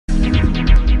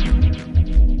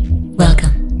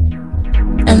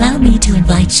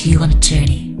launch you on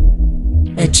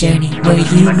a journey where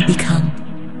you will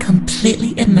become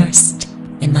completely immersed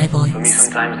in my voice,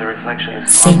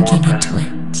 sinking into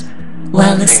it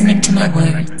while listening to my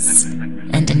words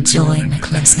and enjoying my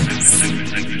closeness.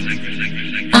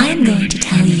 I am going to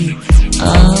tell you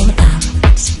all about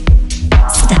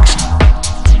seduction.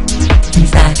 In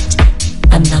fact,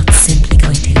 I'm not simply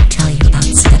going to tell you about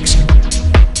seduction.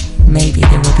 Maybe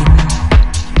there will be more.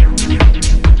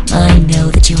 I know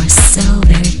that you are so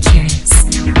very curious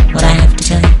what I have to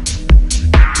tell you.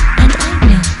 And I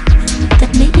know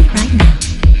that maybe right now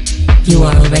you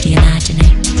are already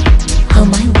imagining how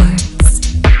my words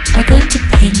are going to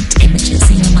paint images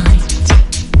in your mind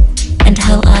and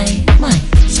how I might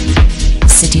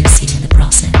seduce you in the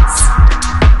process.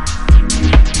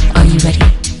 Are you ready?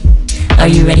 Are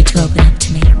you ready to open up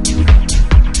to me?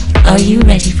 Are you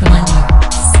ready for my words?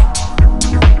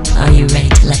 Are you ready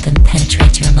to let them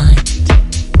penetrate your mind?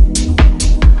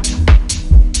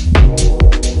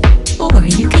 Or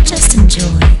you could just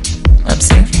enjoy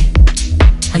observing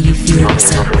how you feel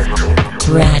yourself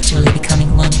gradually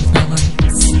becoming one with my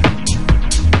words.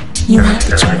 You have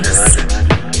the choice.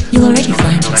 You already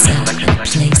find yourself in a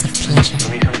place of pleasure,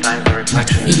 not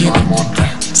feeling you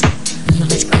can't. You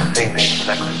let go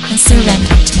and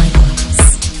surrender to my voice.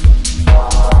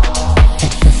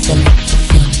 That fulfilling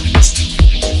fulfillment,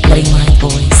 letting my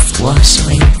voice wash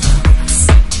away your thoughts.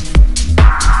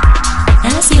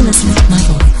 As you listen to my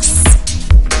voice,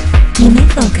 you may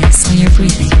focus on your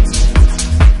breathing.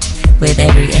 With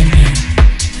every inhale,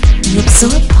 you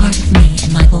absorb part of me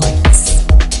and my voice.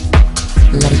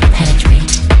 Let it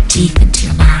penetrate deep into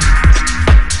your mind.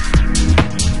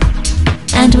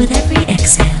 And with every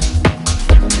exhale,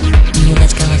 you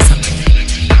let go of something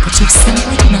that you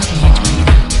simply do not need right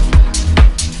now.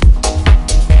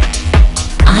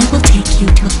 I will take you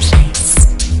to a place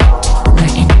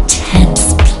where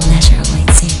intense pleasure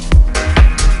awaits you.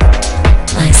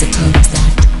 I suppose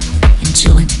that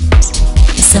enjoyment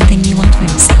is something you want for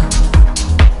yourself.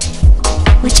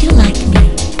 Would you like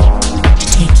me to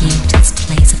take you to this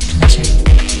place of pleasure?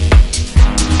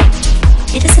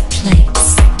 It is a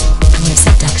place where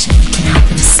seduction can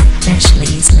happen especially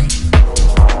easily,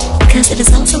 because it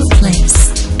is also a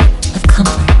place of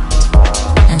comfort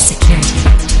and security.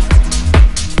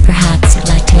 Perhaps you'd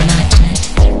like to imagine it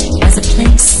as a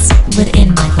place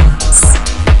within my voice,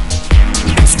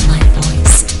 because my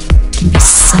voice can be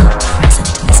so present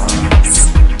in this place.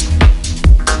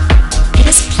 It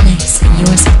is a place in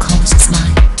your subconscious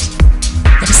mind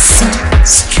that is so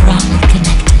strongly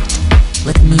connected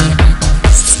with me and my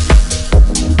voice.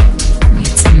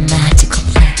 It's a magical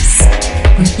place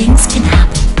where things can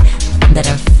happen that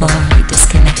are far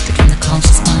disconnected from the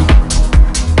conscious mind.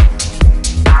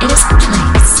 It is a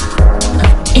place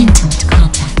of intimate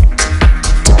contact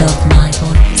to both my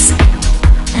voice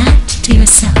and to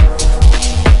yourself.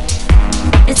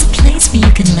 It's a place where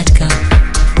you can let go,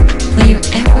 where your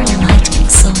ever-lightening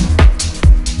soul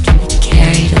can be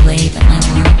carried away by my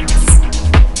words.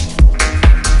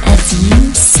 As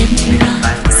you simply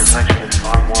rise and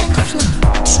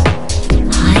float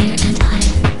higher and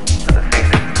higher.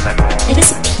 It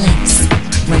is a place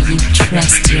where you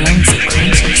trust your own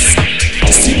subconscious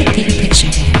to see the bigger picture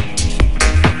here.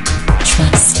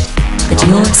 Trust that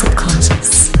your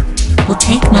subconscious will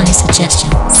take my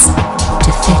suggestions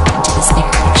to fit into this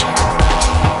bigger picture.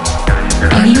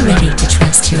 Are you ready to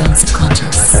trust your own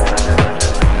subconscious?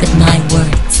 That my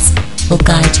words will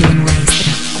guide you in ways that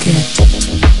are good,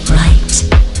 right,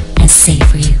 and safe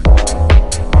for you.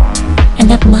 And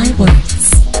that my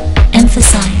words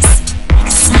emphasize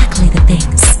exactly the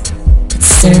things that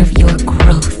serve your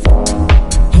growth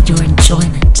and your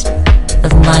enjoyment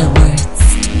of my words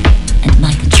and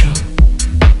my control.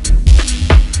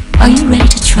 Are you ready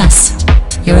to trust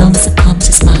your own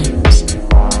subconscious mind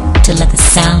to let the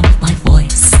sound of my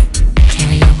voice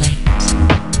carry your weight?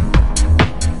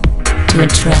 To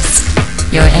entrust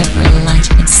your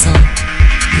ever-lightening soul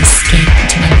to escape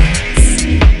into my words?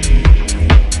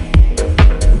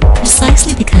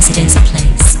 Precisely because it is a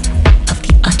place of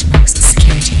the utmost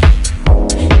security.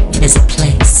 It is a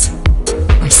place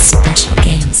where special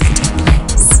games can take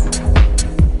place.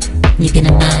 You can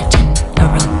imagine a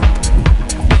rope.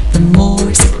 The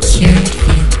more secure it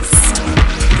feels,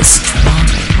 the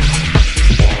stronger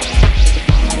it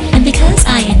will. And because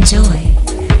I enjoy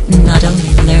not only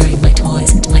luring my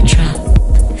toys into my trap,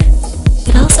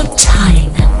 but also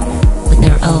tying them with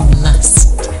their own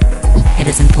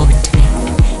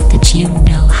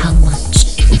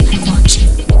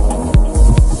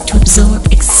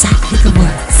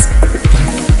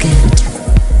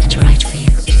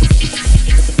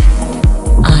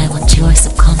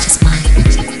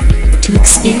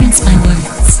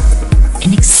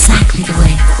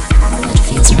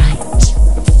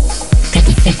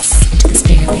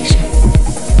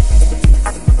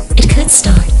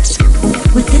start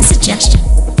with this suggestion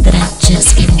that I've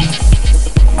just given you.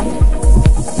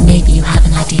 Maybe you have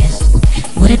an idea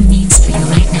what it means for you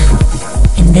right now,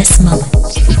 in this moment,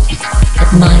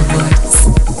 that my words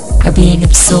are being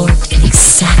absorbed in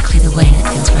exactly the way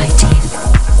that feels right to you.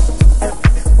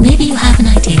 Maybe you have an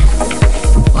idea,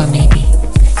 or maybe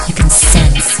you can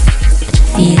sense that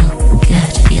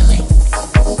feel-good feeling,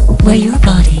 where your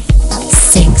body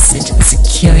sinks into the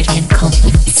security and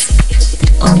confidence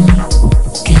that only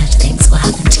good things will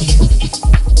happen to you.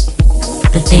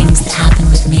 The things that happen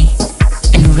with me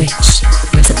enrich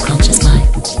your subconscious mind.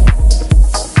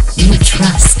 You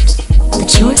trust that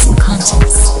your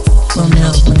subconscious will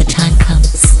know when the time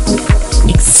comes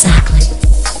exactly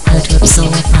how to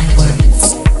absorb my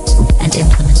words and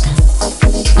implement them.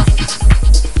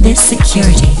 This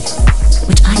security,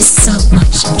 which I so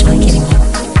much enjoy giving you,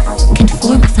 can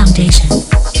form a foundation,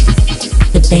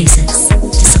 the basis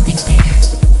to something bigger.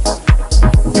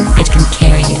 It can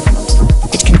carry you.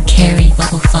 It can carry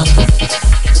what will follow.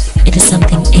 It is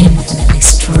something infinitely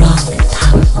strong and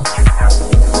powerful.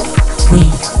 We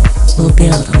will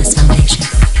build on this foundation.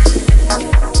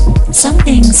 Some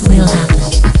things will happen.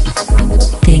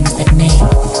 Things that may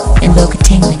invoke a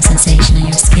tingling sensation in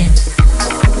your skin.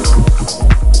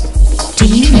 Do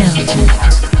you know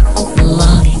that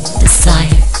longing,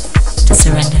 desire to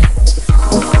surrender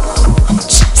and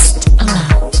just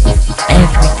allow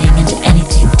everything and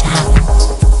anything to happen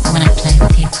when I play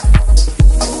with you?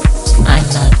 I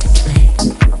love to play.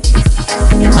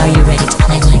 Are you ready to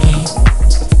play my game?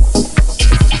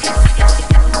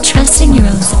 Trusting your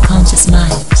own subconscious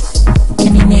mind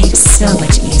can be made so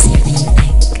much easier than you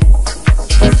think.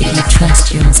 If you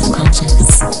trust your own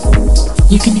subconscious,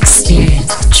 you can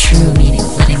experience the true meaning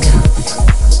of letting go.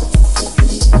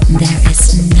 There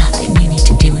is nothing you need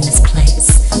to do in this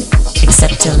place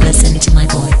except to listen to my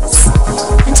voice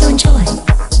and to enjoy,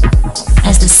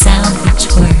 as the sound of each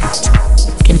word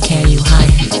can carry you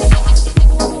higher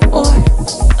or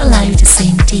allow you to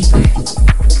sink deeper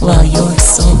while your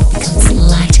soul becomes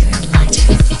lighter and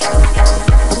lighter.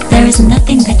 There is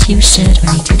nothing that you should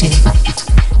or need to do,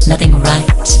 nothing right,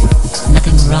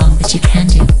 nothing wrong that you can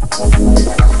do,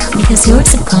 because your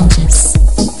subconscious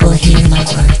will hear my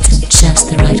words in just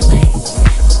the right way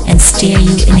and steer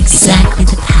you in exactly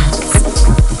the path